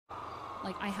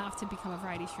Like, I have to become a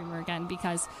variety streamer again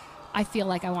because I feel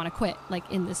like I want to quit, like,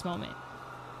 in this moment.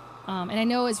 And I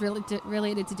know it's really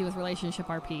related to do with relationship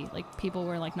RP. Like, people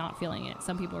were, like, not feeling it.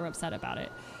 Some people were upset about it.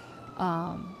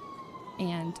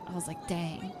 And I was like,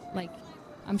 dang. Like,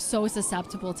 I'm so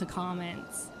susceptible to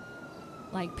comments.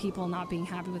 Like, people not being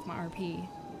happy with my RP.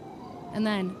 And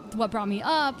then what brought me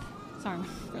up... Sorry,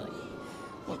 really.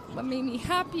 What made me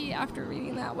happy after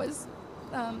reading that was,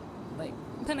 like,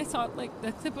 then I saw, like,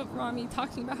 the clip of Ramee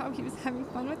talking about how he was having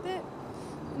fun with it.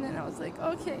 And then I was like,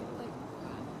 okay,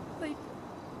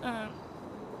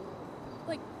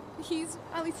 like he's,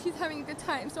 at least he's having a good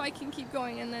time, so I can keep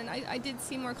going. And then I did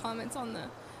see more comments on the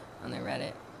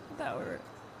Reddit that were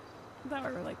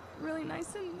like really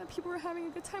nice, and that people were having a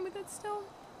good time with it still.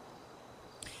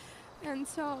 And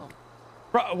so,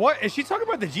 bro, what is she talking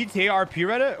about? The GTA RP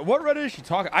Reddit? What Reddit is she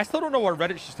talking? I still don't know what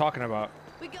Reddit she's talking about.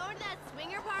 We going to that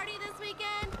swinger party this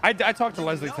weekend? I talked to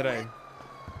Leslie today.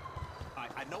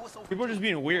 I know it's People are just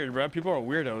being weird, bro. People are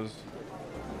weirdos.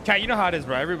 Chat, you know how it is,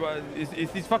 bro. Everybody,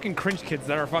 it's these fucking cringe kids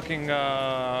that are fucking,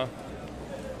 all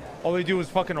they do is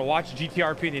fucking watch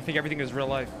GTRP and they think everything is real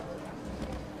life.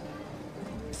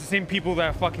 It's the same people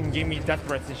that fucking gave me death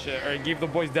threats and shit, or gave the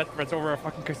boys death threats over a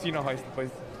fucking casino heist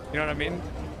place. You know what I mean?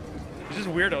 It's just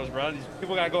weirdos, bro. These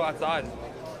people gotta go outside.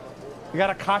 You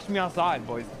gotta cosh me outside,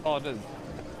 boys. That's all it is.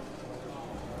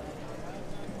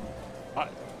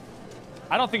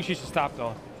 I don't think she should stop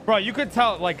though. Bro, you could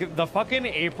tell, like, the fucking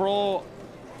April...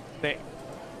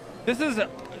 This is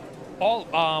all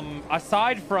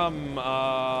aside from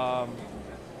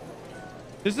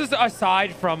this is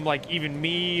aside from like even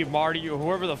me, Marty, or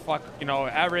whoever the fuck, you know,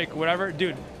 Eric, whatever,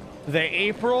 dude. The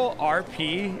April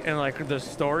RP and like the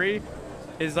story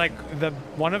is like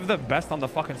one of the best on the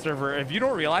fucking server. If you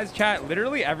don't realize, chat,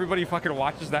 literally everybody fucking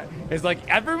watches that. Is like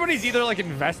everybody's either like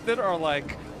invested or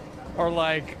like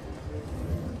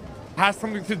has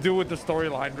something to do with the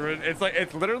storyline.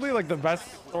 It's literally like the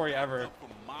best story ever.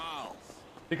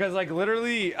 Because like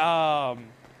literally, I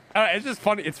don't know, it's just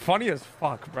funny. It's funny as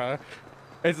fuck, bro.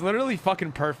 It's literally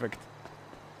fucking perfect.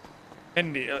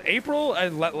 And April, I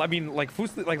mean, like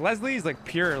Fuslie, like Leslie's like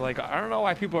pure. Like I don't know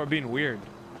why people are being weird,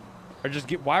 or just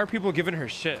why are people giving her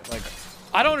shit? Like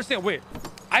I don't understand. Wait,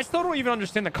 I still don't even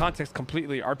understand the context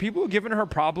completely. Are people giving her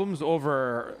problems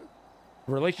over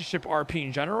relationship RP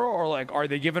in general, or like are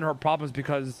they giving her problems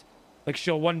because like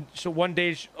she'll one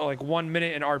day like 1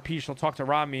 minute in RP she'll talk to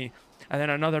Ramee, and then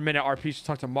another minute RP she'll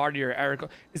talk to Marty or Eric?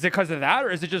 Is it because of that,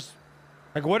 or is it just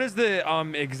like what is the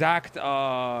exact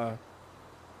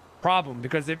problem?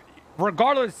 Because if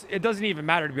regardless, it doesn't even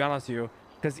matter, to be honest with you,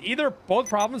 because both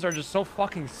problems are just so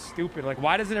fucking stupid. Like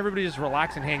why doesn't everybody just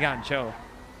relax and hang out and chill?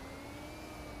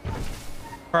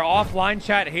 Our offline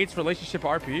chat hates relationship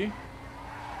RP.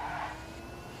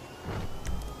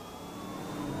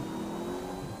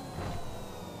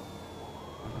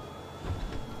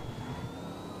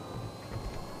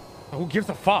 Who gives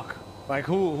a fuck? Like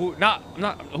who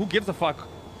gives a fuck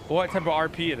what type of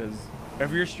RP it is?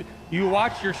 If you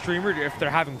watch your streamer if they're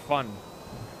having fun.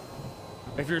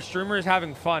 If your streamer is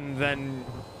having fun, then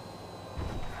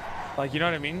like, you know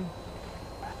what I mean?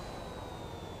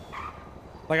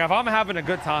 Like if I'm having a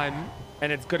good time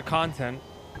and it's good content,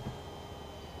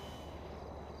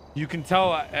 you can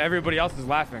tell everybody else is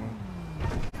laughing.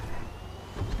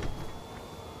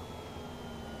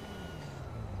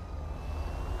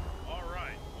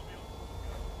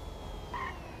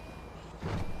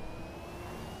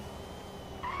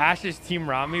 Ash's team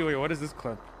Ramee. Wait, what is this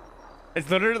clip? It's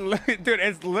literally, dude,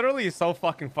 it's literally so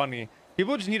fucking funny.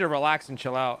 People just need to relax and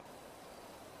chill out.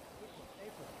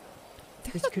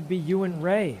 This could be you and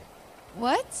Ray.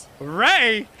 What?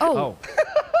 Ray? Oh.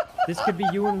 This could be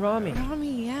you and Ramee.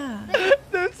 Ramee, yeah.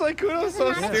 That's like, Kuno's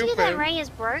so stupid. That Ray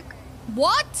is broke.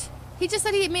 What? He just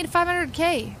said he made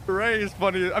 500K. Ray is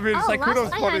funny. I mean, it's like Kuno's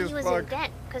funny as fuck. He was in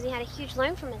debt because he had a huge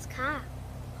loan from his car.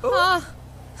 Oh.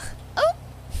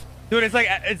 Dude, it's like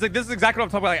this is exactly what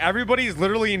I'm talking about. Like everybody's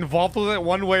literally involved with it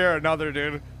one way or another,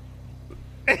 dude.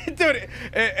 Dude,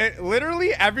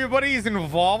 literally everybody's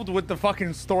involved with the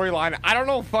fucking storyline. I don't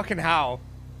know fucking how,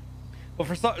 but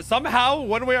for somehow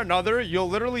one way or another, you'll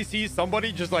literally see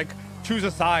somebody just like choose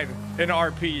a side in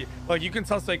RP. Like you can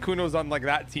tell Kuno's on like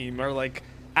that team, or like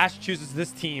Ash chooses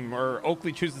this team, or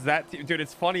Oakley chooses that team. Dude,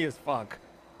 it's funny as fuck.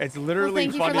 It's literally funny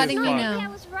as fuck. Thank you for letting me know. I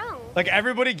was wrong. Like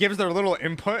everybody gives their little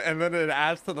input, and then it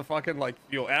adds to the fucking like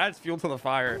fuel. It adds fuel to the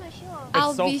fire.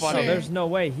 It's so funny. Oh, there's no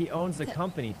way. He owns the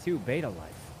company too, Beta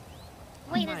Life.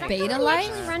 Wait, is that Beta company Life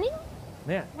actually running?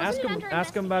 Yeah,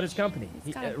 ask him about his company.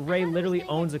 Ray literally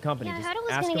owns the company. Yeah, I Just heard it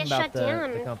was ask gonna him get about shut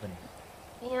down. the company.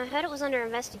 Yeah, I heard it was under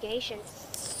investigation.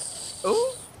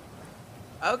 Ooh.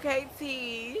 Okay,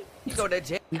 T. You go to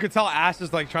jail. You could tell Ash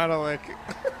is like trying to like.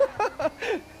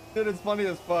 Dude, it's funny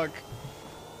as fuck.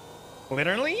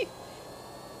 Literally?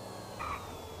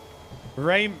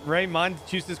 Raymond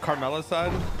chooses Carmela's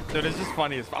side. Dude, it's just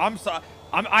funny as fuck.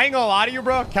 I ain't gonna lie to you,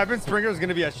 bro. Kevin Springer is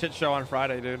gonna be a shit show on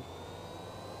Friday, dude.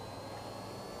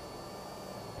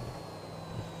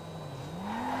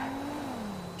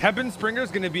 Kevin Springer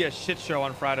is gonna be a shit show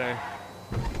on Friday.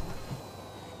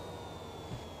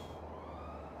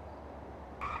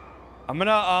 I'm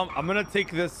gonna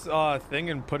take this thing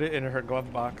and put it in her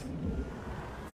glove box.